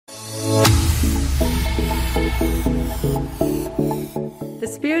The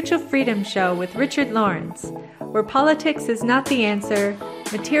Spiritual Freedom Show with Richard Lawrence, where politics is not the answer,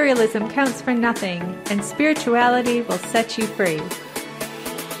 materialism counts for nothing, and spirituality will set you free.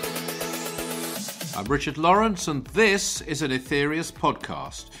 I'm Richard Lawrence, and this is an Aetherius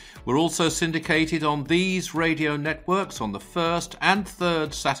podcast. We're also syndicated on these radio networks on the first and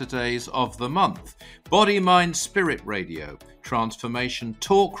third Saturdays of the month: Body, Mind, Spirit Radio, Transformation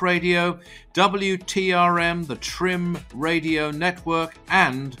Talk Radio, WTRM, the Trim Radio Network,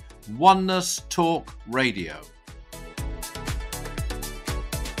 and Oneness Talk Radio.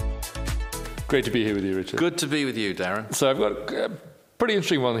 Great to be here with you, Richard. Good to be with you, Darren. So I've got a pretty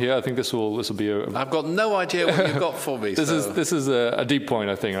interesting one here. I think this will be a... I've got no idea what you've got for me. This is a deep point,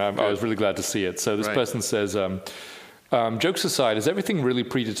 I think. I was really glad to see it. So this person says, jokes aside, is everything really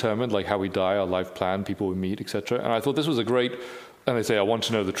predetermined, like how we die, our life plan, people we meet, etc.? And I thought this was a great... And they say, I want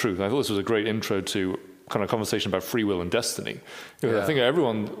to know the truth. And I thought this was a great intro to kind of conversation about free will and destiny. I think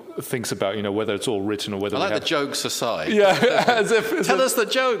everyone thinks about, whether it's all written or whether I like the jokes aside. Yeah, as if tell us the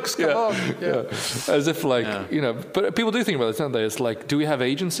jokes. Come on. Yeah. As if but people do think about this, don't they? It's like, do we have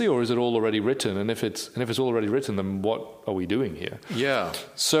agency or is it all already written? And if it's already written, then what are we doing here? Yeah.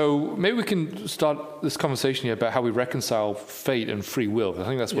 So maybe we can start this conversation here about how we reconcile fate and free will. I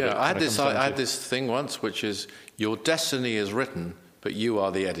think that's what. I had this thing once, which is your destiny is written, but you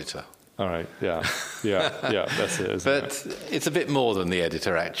are the editor. All right. Yeah. That's it. But it's a bit more than the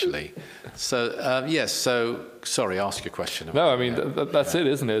editor, actually. So yes. So sorry. Ask your question. No, I mean that's it,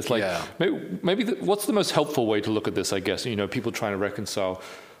 isn't it? It's like maybe what's the most helpful way to look at this? I guess people trying to reconcile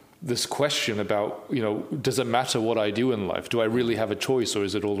this question about does it matter what I do in life? Do I really have a choice, or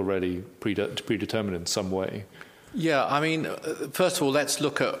is it already predetermined in some way? Yeah. I mean, first of all, let's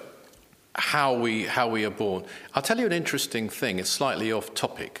look at how we are born. I'll tell you an interesting thing. It's slightly off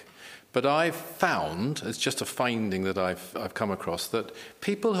topic. But I've found, it's just a finding that I've come across, that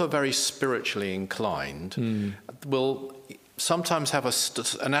people who are very spiritually inclined will sometimes have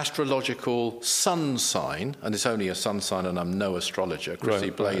an astrological sun sign, and it's only a sun sign, and I'm no astrologer.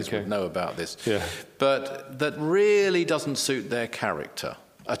 Chrissy Blaze would know about this. Yeah. But that really doesn't suit their character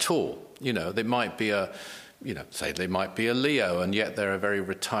at all. They might be say they might be a Leo, and yet they're a very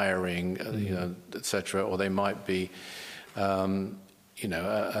retiring, etc., or they might be...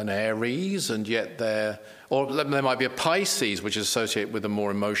 an Aries, and yet there might be a Pisces, which is associated with a more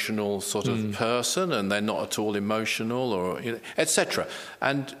emotional sort of person, and they're not at all emotional, or etc.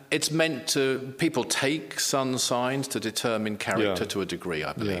 And it's meant to, people take sun signs to determine character to a degree,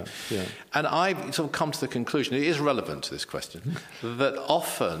 I believe. Yeah. And I've sort of come to the conclusion, it is relevant to this question, that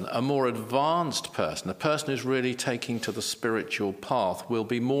often a more advanced person, a person who's really taking to the spiritual path, will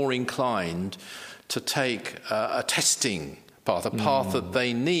be more inclined to take a testing path, a path that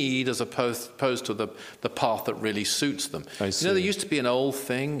they need, as opposed to the path that really suits them. There used to be an old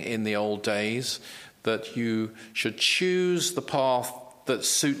thing in the old days that you should choose the path that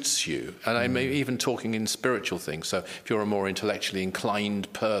suits you. And I'm even talking in spiritual things. So if you're a more intellectually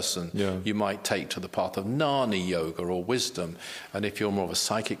inclined person, you might take to the path of Gnani Yoga or wisdom. And if you're more of a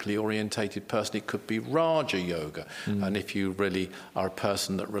psychically orientated person, it could be Raja Yoga. And if you really are a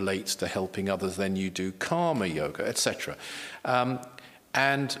person that relates to helping others, then you do Karma Yoga, etc.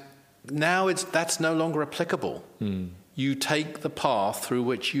 And now that's no longer applicable. You take the path through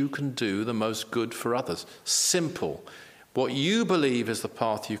which you can do the most good for others. Simple. What you believe is the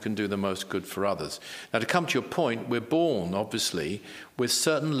path you can do the most good for others. Now, to come to your point, we're born, obviously, with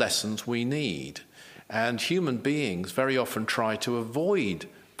certain lessons we need. And human beings very often try to avoid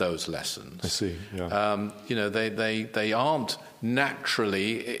those lessons. I see, yeah. They aren't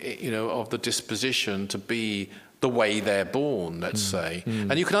naturally, of the disposition to be the way they're born, let's say.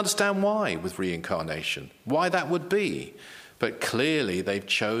 And you can understand why with reincarnation, why that would be. But clearly they've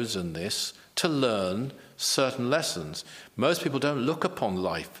chosen this to learn certain lessons. Most people don't look upon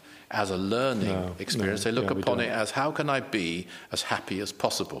life as a learning experience. They look upon it as, how can I be as happy as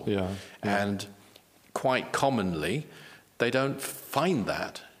possible? And quite commonly, they don't find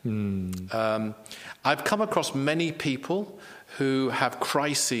that. I've come across many people who have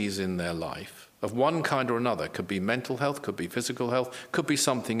crises in their life of one kind or another. Could be mental health, could be physical health, could be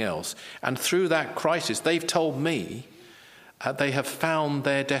something else. And through that crisis, they've told me they have found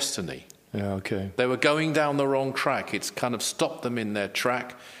their destiny. Yeah, okay. They were going down the wrong track. It's kind of stopped them in their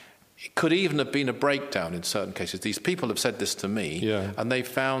track. It could even have been a breakdown in certain cases. These people have said this to me, and they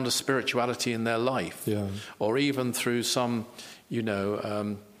found a spirituality in their life. Or even through some,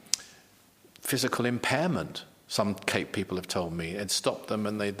 physical impairment. Some people have told me it stopped them,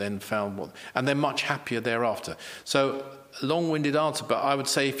 and they then found and they're much happier thereafter. So, long-winded answer, but I would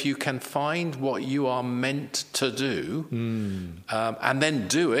say if you can find what you are meant to do, and then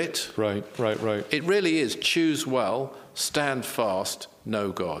do it. Right. It really is choose well, stand fast,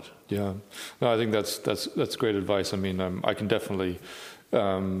 know God. Yeah, no, I think that's great advice. I mean, I can definitely,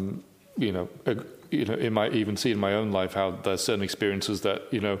 even see in my own life how there's certain experiences that,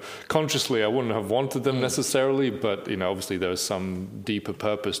 consciously I wouldn't have wanted them necessarily, but, obviously there is some deeper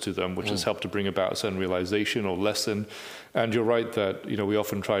purpose to them, which has helped to bring about a certain realization or lesson. And you're right that, we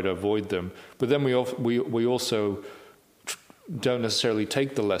often try to avoid them, but then we also don't necessarily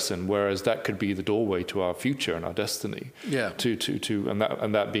take the lesson, whereas that could be the doorway to our future and our destiny. Yeah.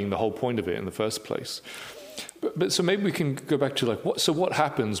 And that being the whole point of it in the first place. But so maybe we can go back to what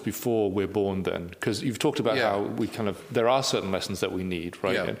happens before we're born then? Because you've talked about how we there are certain lessons that we need,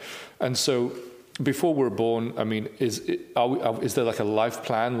 right? Yeah. And so before we're born, I mean, is there like a life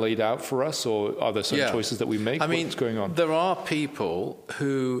plan laid out for us, or are there certain choices that we make? I mean, what's going on? There are people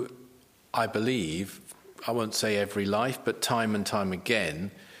who, I believe, I won't say every life, but time and time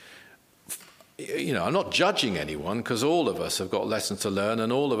again, I'm not judging anyone, because all of us have got lessons to learn,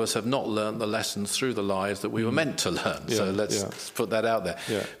 and all of us have not learned the lessons through the lives that we were meant to learn. So let's put that out there.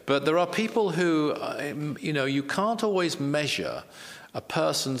 Yeah. But there are people who, you can't always measure a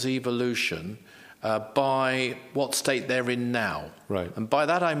person's evolution by what state they're in now. Right. And by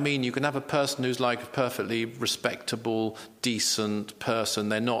that I mean you can have a person who's like a perfectly respectable, decent person.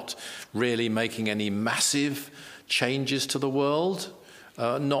 They're not really making any massive changes to the world.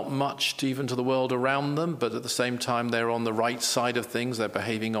 Not much even to the world around them, but at the same time they're on the right side of things, they're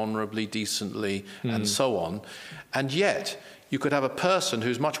behaving honourably, decently, and so on. And yet, you could have a person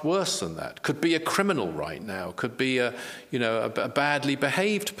who's much worse than that, could be a criminal right now, could be a badly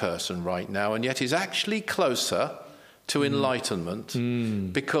behaved person right now, and yet is actually closer to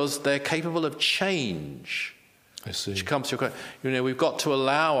enlightenment because they're capable of change. I see. Which comes to your question. We've got to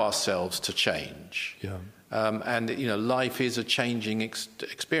allow ourselves to change. Yeah. And life is a changing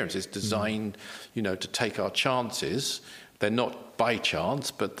experience. It's designed, to take our chances. They're not by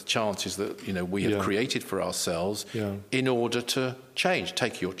chance, but the chances that we have created for ourselves in order to change.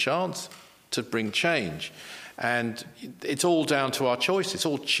 Take your chance to bring change, and it's all down to our choice. It's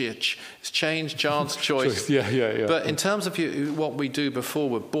all it's change, chance, choice. Yeah. But in terms of what we do before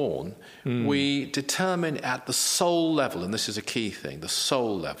we're born, we determine at the soul level, and this is a key thing: the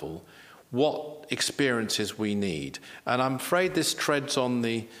soul level, what experiences we need. And I'm afraid this treads on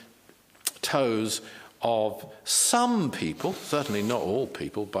the toes of some people, certainly not all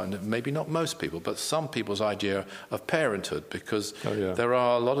people, but maybe not most people, but some people's idea of parenthood, because there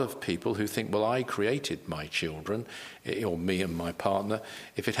are a lot of people who think, well, I created my children, or me and my partner.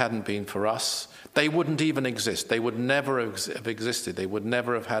 If it hadn't been for us, they wouldn't even exist. They would never have existed. They would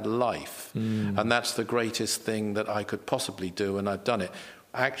never have had life. And that's the greatest thing that I could possibly do, and I've done it.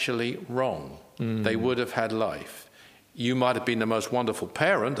 Actually wrong. They would have had life. You might have been the most wonderful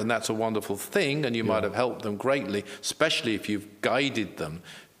parent, and that's a wonderful thing, and you might have helped them greatly, especially if you've guided them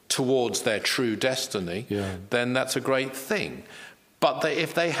towards their true destiny, then that's a great thing. But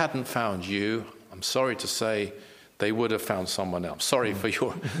if they hadn't found you, I'm sorry to say, they would have found someone else. Sorry for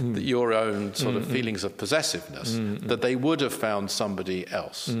your own sort of feelings of possessiveness, that they would have found somebody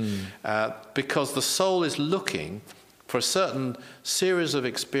else. Because the soul is looking for a certain series of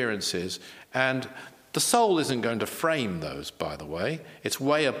experiences, and the soul isn't going to frame those, by the way. It's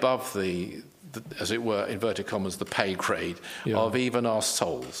way above the as it were, inverted commas, the pay grade of even our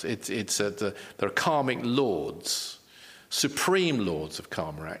souls. There are karmic lords, supreme lords of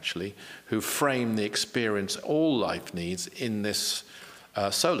karma, actually, who frame the experience all life needs in this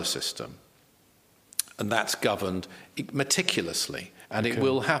solar system. And that's governed meticulously, and it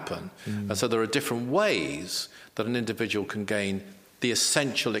will happen. And so there are different ways that an individual can gain the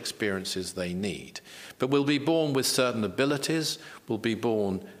essential experiences they need. But we'll be born with certain abilities, we'll be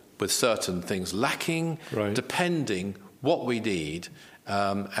born with certain things lacking, depending what we need,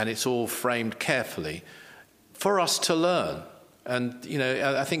 and it's all framed carefully for us to learn. And,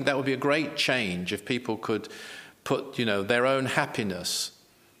 I think that would be a great change if people could put, their own happiness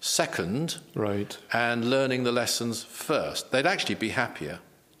second, and learning the lessons first. They'd actually be happier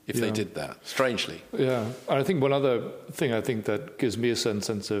if they did that, strangely. Yeah, and I think one other thing I think that gives me a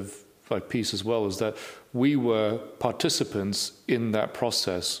sense of peace as well is that we were participants in that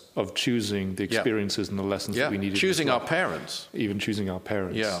process of choosing the experiences and the lessons that we needed. Choosing our parents. Even choosing our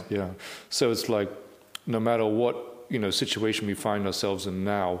parents. Yeah. So it's like, no matter what situation we find ourselves in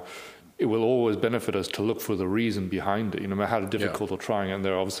now, it will always benefit us to look for the reason behind it. No matter how difficult or trying, and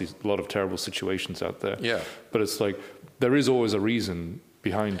there are obviously a lot of terrible situations out there. Yeah. But it's like there is always a reason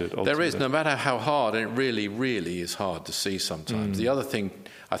behind it. Ultimately. There is, no matter how hard, and it really, really is hard to see sometimes. The other thing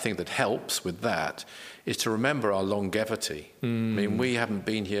I think that helps with that is to remember our longevity. I mean, we haven't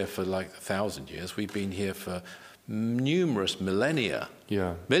been here for like 1,000 years. We've been here for numerous millennia,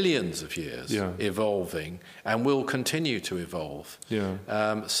 millions of years, evolving, and will continue to evolve.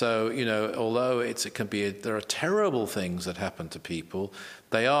 So, although there are terrible things that happen to people,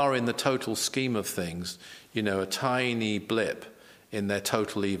 they are, in the total scheme of things, a tiny blip in their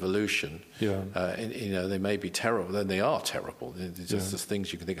total evolution. They may be terrible, then they are terrible. It's just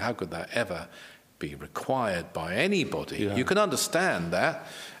things you can think, how could that ever be required by anybody? You can understand that,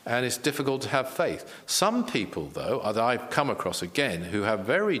 and it's difficult to have faith. Some people, though, that I've come across again, who have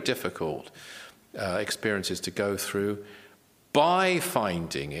very difficult experiences to go through, by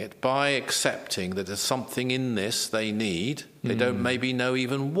finding it, by accepting that there's something in this they need, they don't maybe know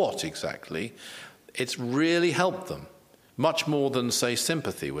even what exactly, it's really helped them. Much more than, say,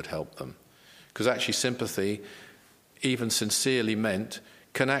 sympathy would help them. Because actually sympathy, even sincerely meant,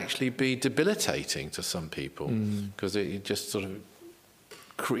 can actually be debilitating to some people. Because it just sort of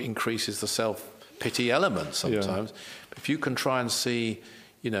increases the self-pity element sometimes. If you can try and see,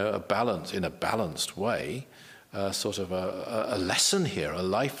 a balance, in a balanced way, sort of a lesson here, a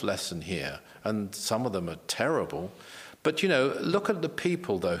life lesson here, and some of them are terrible. But, look at the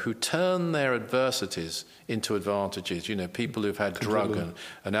people, though, who turn their adversities into advantages. People who've had drug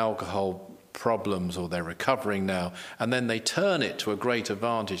and alcohol problems, or they're recovering now, and then they turn it to a great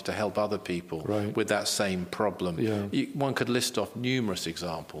advantage to help other people with that same problem. One could list off numerous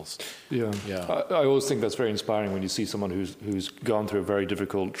examples. I always think that's very inspiring when you see someone who's gone through a very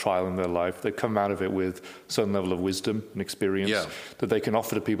difficult trial in their life. They come out of it with a certain level of wisdom and experience that they can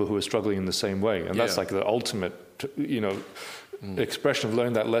offer to people who are struggling in the same way. And that's like the ultimate, expression of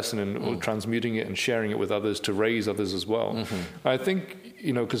learning that lesson and transmuting it and sharing it with others to raise others as well. I think,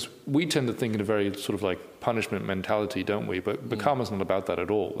 because we tend to think in a very sort of like punishment mentality, don't we? But karma's not about that at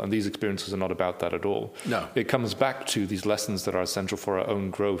all. And these experiences are not about that at all. No. It comes back to these lessons that are essential for our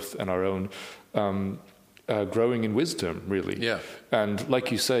own growth and our own growing in wisdom, really. And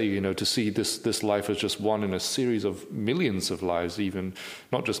like you say, to see this life as just one in a series of millions of lives, even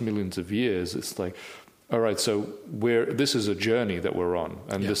not just millions of years, it's like, all right, so this is a journey that we're on,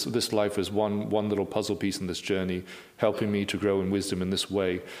 and this life is one little puzzle piece in this journey, helping me to grow in wisdom in this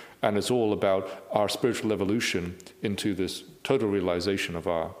way, and it's all about our spiritual evolution into this total realization of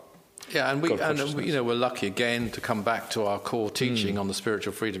our we're lucky again to come back to our core teaching on the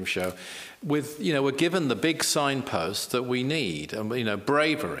Spiritual Freedom Show. We're given the big signpost that we need, and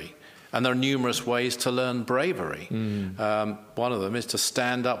bravery. And there are numerous ways to learn bravery. One of them is to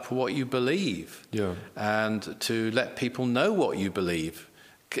stand up for what you believe and to let people know what you believe,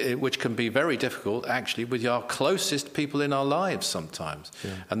 which can be very difficult, actually, with our closest people in our lives sometimes.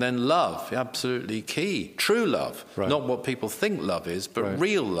 And then love, absolutely key. True love, not what people think love is, but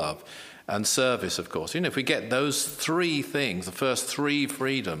real love. And service, of course. If we get those three things, the first three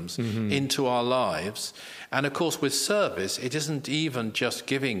freedoms, into our lives, and of course with service, it isn't even just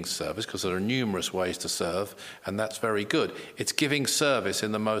giving service, because there are numerous ways to serve, and that's very good. It's giving service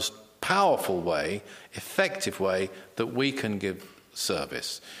in the most powerful way, effective way that we can give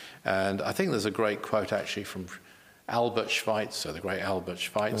service. And I think there's a great quote actually from Albert Schweitzer, the great Albert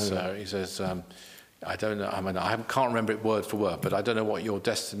Schweitzer. He says, I don't know, I can't remember it word for word, but I don't know what your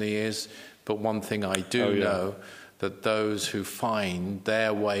destiny is, but one thing I do know, that those who find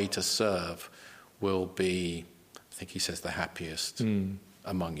their way to serve will be, I think he says, the happiest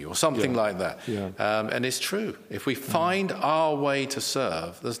among you, or something like that. And it's true. If we find our way to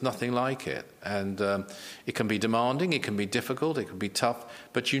serve, there's nothing like it. And it can be demanding, it can be difficult, it can be tough,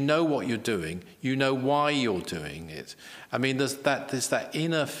 but you know what you're doing, you know why you're doing it. I mean, there's that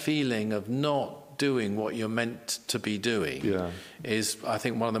inner feeling of not doing what you're meant to be doing is, I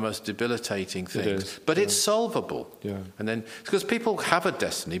think, one of the most debilitating things. But it's solvable. And then, because people have a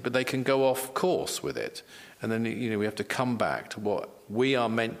destiny, but they can go off course with it. And then, we have to come back to what we are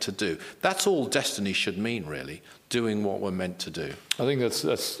meant to do. That's all destiny should mean, really, doing what we're meant to do. I think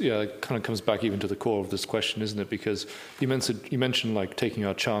that's it kind of comes back even to the core of this question, isn't it? Because you mentioned like taking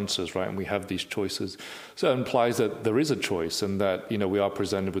our chances, right? And we have these choices. So it implies that there is a choice, and that, we are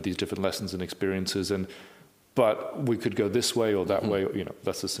presented with these different lessons and experiences, but we could go this way or that way.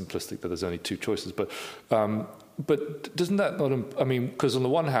 That's as simplistic that there's only two choices. But doesn't that not? Because on the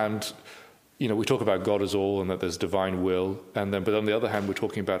one hand, we talk about God as all and that there's divine will, but on the other hand, we're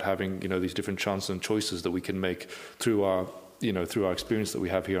talking about having, these different chances and choices that we can make through our through our experience that we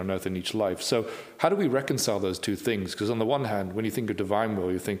have here on earth in each life. So how do we reconcile those two things? Because on the one hand, when you think of divine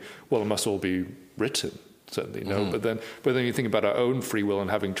will, you think, well, it must all be written, certainly, no. But then you think about our own free will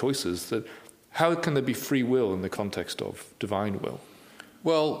and having choices. That how can there be free will in the context of divine will?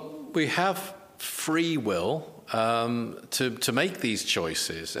 Well, we have free will to make these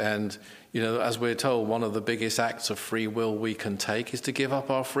choices, and as we're told, one of the biggest acts of free will we can take is to give up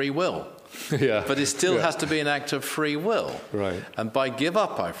our free will. Yeah. But it still has to be an act of free will. Right. And by give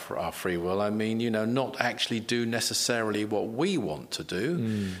up our free will, I mean, not actually do necessarily what we want to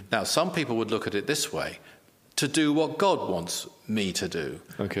do. Now, some people would look at it this way: to do what God wants me to do.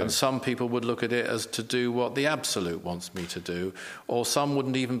 Okay. And some people would look at it as to do what the Absolute wants me to do. Or some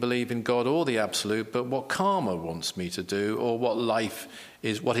wouldn't even believe in God or the Absolute, but what karma wants me to do, or what life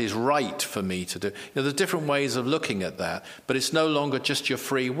is, what is right for me to do. There's different ways of looking at that, but it's no longer just your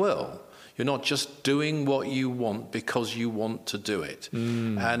free will. You're not just doing what you want because you want to do it.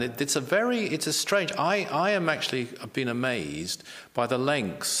 And it's a strange... I am actually been amazed by the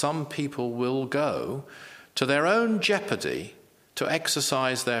lengths some people will go to their own jeopardy to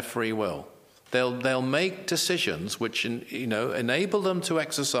exercise their free will. They'll make decisions which enable them to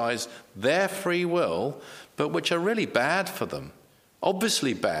exercise their free will, but which are really bad for them,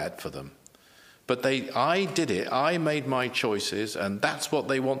 obviously bad for them. But I did it. I made my choices, and that's what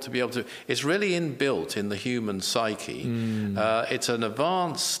they want to be able to. It's really inbuilt in the human psyche. It's an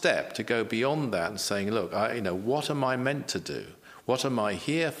advanced step to go beyond that and saying, look, what am I meant to do? What am I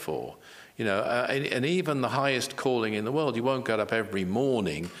here for? And even the highest calling in the world, you won't get up every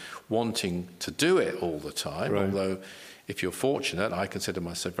morning wanting to do it all the time. Right. Although, if you're fortunate, I consider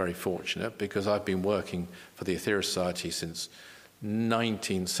myself very fortunate, because I've been working for the Aetherius Society since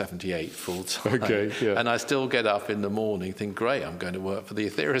 1978 full time. Okay, yeah. And I still get up in the morning, think, great, I'm going to work for the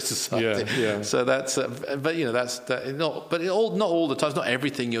Aetherius Society. Yeah. So that's, but not all the time. It's not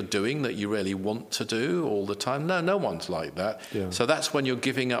everything you're doing that you really want to do all the time. No one's like that. Yeah. So that's when you're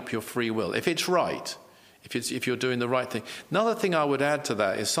giving up your free will. If it's right, if you're doing the right thing. Another thing I would add to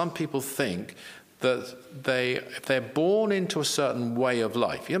that is some people think that if they're born into a certain way of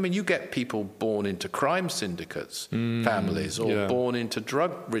life. I mean, you get people born into crime syndicates, families, or born into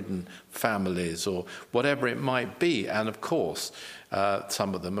drug-ridden families, or whatever it might be. And of course,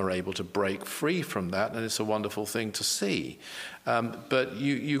 some of them are able to break free from that, and it's a wonderful thing to see. But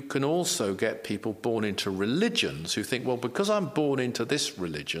you can also get people born into religions who think, well, because I'm born into this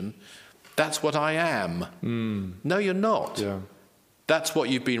religion, that's what I am. No, you're not. Yeah. That's what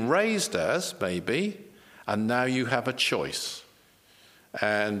you've been raised as, maybe, and now you have a choice.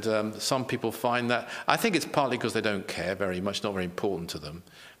 And some people find that... I think it's partly because they don't care very much, not very important to them.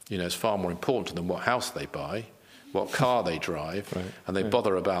 It's far more important to them what house they buy, what car they drive, right. And they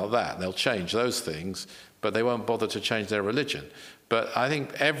bother about that. They'll change those things, but they won't bother to change their religion. But I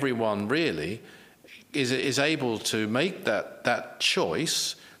think everyone really is able to make that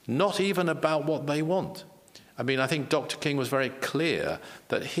choice, not even about what they want. I mean, I think Dr. King was very clear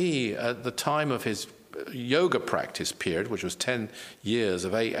that he, at the time of his yoga practice period, which was 10 years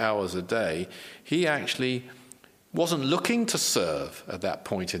of 8 hours a day, he actually wasn't looking to serve at that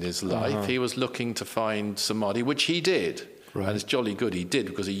point in his life. He was looking to find samadhi, which he did. Right. And it's jolly good he did,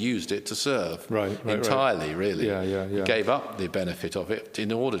 because he used it to serve entirely, really. Yeah. He gave up the benefit of it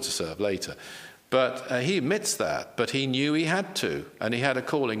in order to serve later. But he admits that. But he knew he had to, and he had a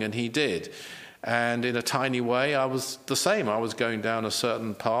calling, and he did. And in a tiny way, I was the same. I was going down a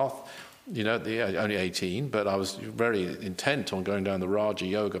certain path, only 18, but I was very intent on going down the Raja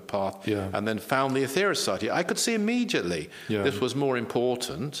Yoga path, and then found the Aetherius Society. I could see immediately this was more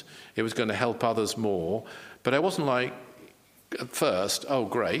important. It was going to help others more. But I wasn't like, at first, oh,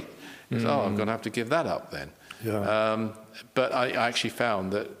 great. I'm going to have to give that up then. Yeah. But I actually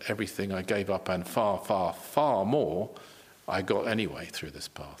found that everything I gave up, and far, far, far more, I got anyway through this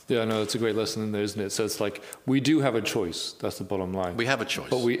path. Yeah, no, that's a great lesson in there, isn't it? So it's like, we do have a choice. That's the bottom line. We have a choice.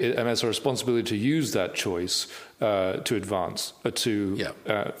 But and it's our responsibility to use that choice to advance, to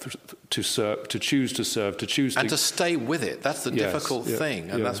serve, to choose to serve, to choose and to stay with it. That's the difficult thing.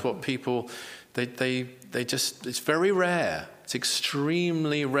 And that's what people, they just, it's very rare. It's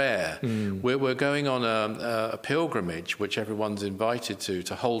extremely rare. We're going on a pilgrimage, which everyone's invited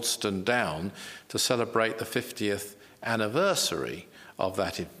to Holston Down, to celebrate the 50th anniversary of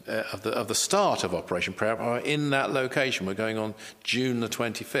that of the start of Operation Prayer Power in that location. We're going on June the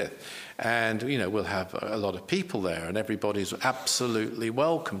 25th, and we'll have a lot of people there, and everybody's absolutely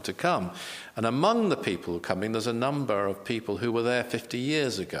welcome to come. And among the people coming, there's a number of people who were there 50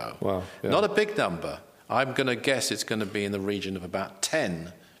 years ago. Wow! Yeah. Not a big number. I'm going to guess it's going to be in the region of about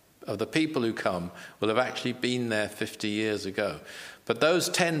 10 of the people who come will have actually been there 50 years ago. But those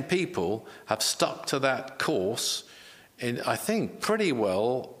 10 people have stuck to that course in, I think, pretty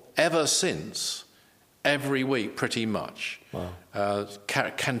well ever since, every week pretty much. Wow.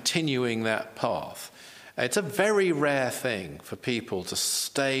 Continuing that path. It's a very rare thing for people to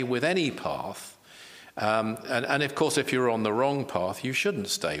stay with any path. And of course, if you're on the wrong path, you shouldn't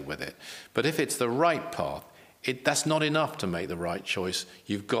stay with it. But if it's the right path, that's not enough to make the right choice.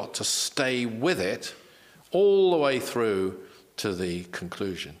 You've got to stay with it all the way through to the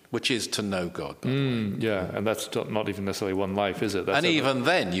conclusion, which is to know God. Yeah, and that's not even necessarily one life, is it? And even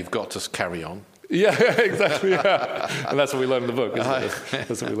then, you've got to carry on. Yeah, exactly. Yeah. And that's what we learn in the book, isn't it?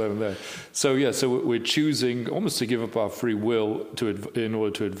 That's what we learn there. So we're choosing almost to give up our free will in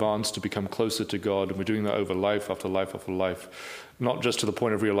order to advance, to become closer to God, and we're doing that over life after life after life, not just to the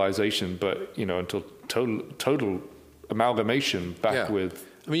point of realization, but until total amalgamation back with.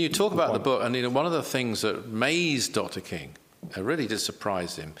 I mean, you talk about the book, and one of the things that amazed Dr. King, it really did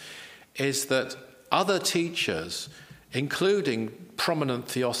surprise him, is that other teachers, including prominent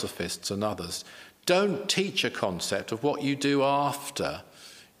theosophists and others, don't teach a concept of what you do after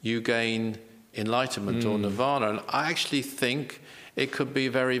you gain enlightenment or nirvana. And I actually think it could be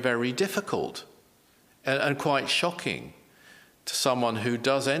very, very difficult and quite shocking to someone who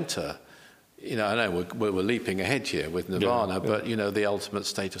does enter. I know we're leaping ahead here with nirvana, but the ultimate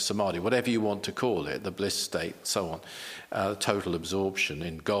state of samadhi, whatever you want to call it, the bliss state, so on, total absorption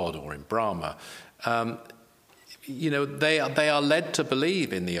in God or in Brahma. They are led to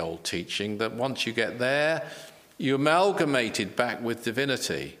believe in the old teaching that once you get there, you amalgamated back with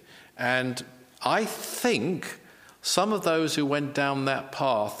divinity. And I think some of those who went down that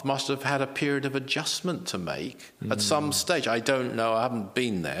path must have had a period of adjustment to make at some stage. I don't know. I haven't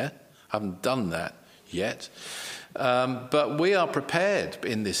been there. I haven't done that yet. But we are prepared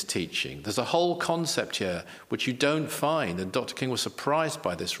in this teaching. There's a whole concept here which you don't find, and Dr. King was surprised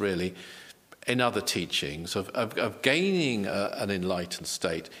by this really, in other teachings of gaining an enlightened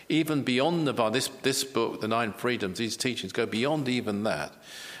state, even beyond this book, The Nine Freedoms. These teachings go beyond even that,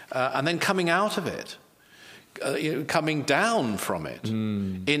 and then coming out of it, coming down from it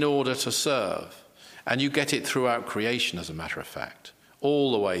in order to serve. And you get it throughout creation, as a matter of fact,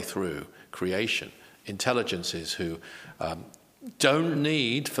 all the way through creation. Intelligences who don't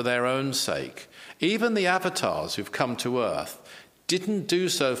need for their own sake. Even the avatars who've come to Earth didn't do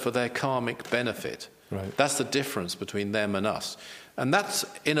so for their karmic benefit. Right. That's the difference between them and us. And that's,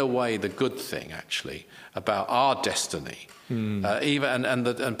 in a way, the good thing, actually, about our destiny. And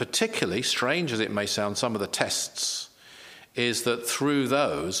particularly, strange as it may sound, some of the tests is that through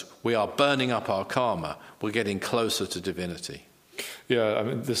those, we are burning up our karma. We're getting closer to divinity. Yeah, I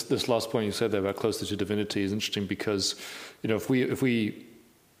mean, this last point you said there about closer to divinity is interesting because, if we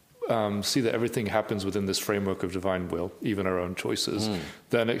see that everything happens within this framework of divine will, even our own choices,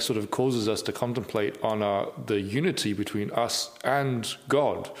 then it sort of causes us to contemplate on the unity between us and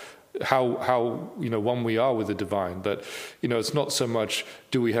God, how one we are with the divine. That it's not so much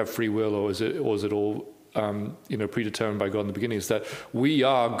do we have free will or is it all predetermined by God in the beginning. Is that we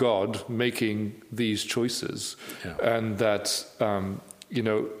are God making these choices, and that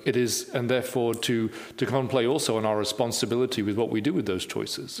it is, and therefore to contemplate also on our responsibility with what we do with those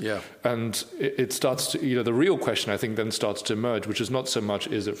choices. Yeah. And it starts to, the real question I think then starts to emerge, which is not so much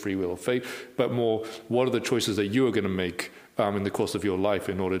is it free will or fate, but more what are the choices that you are going to make in the course of your life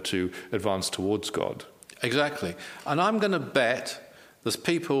in order to advance towards God. Exactly. And I'm going to bet there's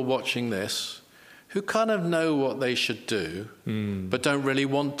people watching this who kind of know what they should do, but don't really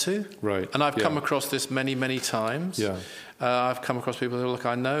want to. Right. And I've come across this many, many times. Yeah. I've come across people who look,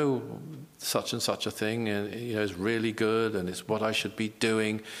 I know such and such a thing, and it's really good, and it's what I should be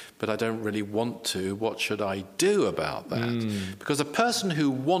doing, but I don't really want to. What should I do about that? Because a person who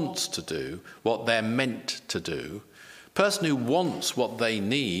wants to do what they're meant to do, a person who wants what they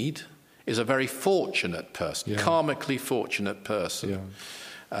need, is a very fortunate person, karmically fortunate person. Yeah.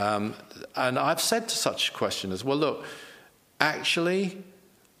 And I've said to such questioners, well, look, actually,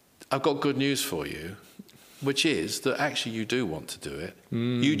 I've got good news for you, which is that actually you do want to do it.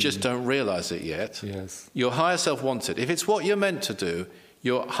 You just don't realize it yet. Yes. Your higher self wants it. If it's what you're meant to do,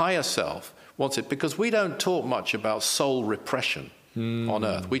 your higher self wants it, because we don't talk much about soul repression on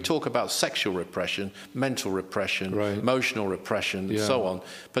Earth. We talk about sexual repression, mental repression, emotional repression, and so on,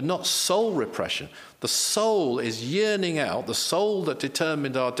 but not soul repression. The soul is yearning out, the soul that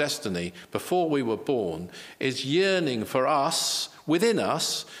determined our destiny before we were born is yearning for us, within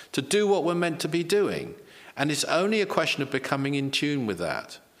us, to do what we're meant to be doing. And it's only a question of becoming in tune with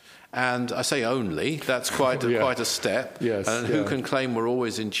that. And I say only, that's quite a step. Yes, and who can claim we're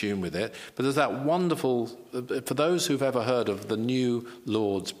always in tune with it? But there's that wonderful, for those who've ever heard of the New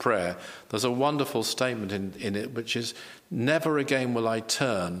Lord's Prayer, there's a wonderful statement in it, which is, never again will I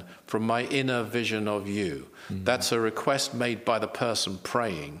turn from my inner vision of you. Mm-hmm. That's a request made by the person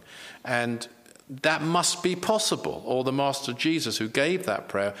praying. And that must be possible, or the Master Jesus, who gave that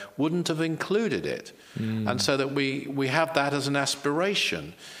prayer, wouldn't have included it. And so that we have that as an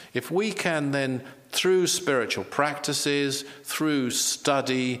aspiration. If we can then, through spiritual practices, through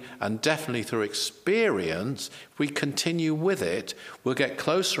study, and definitely through experience, if we continue with it, we'll get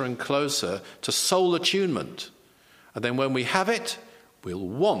closer and closer to soul attunement. And then when we have it, we'll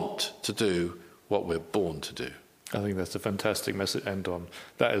want to do what we're born to do. I think that's a fantastic message to end on.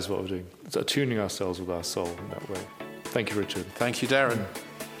 That is what we're doing. It's attuning ourselves with our soul in that way. Thank you, Richard. Thank you, Darren.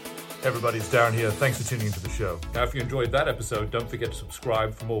 Hey everybody, it's Darren here. Thanks for tuning into the show. Now, if you enjoyed that episode, don't forget to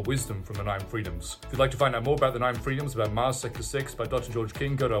subscribe for more wisdom from the 9 Freedoms. If you'd like to find out more about the 9 Freedoms, about Mars Sector 6 by Dr. George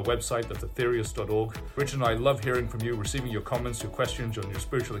King, go to our website, that's aetherius.org. Richard and I love hearing from you, receiving your comments, your questions on your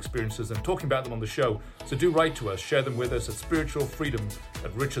spiritual experiences, and talking about them on the show. So do write to us, share them with us at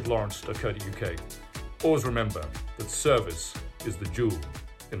spiritualfreedom@richardlawrence.co.uk. Always remember that service is the jewel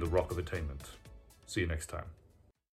in the rock of attainment. See you next time.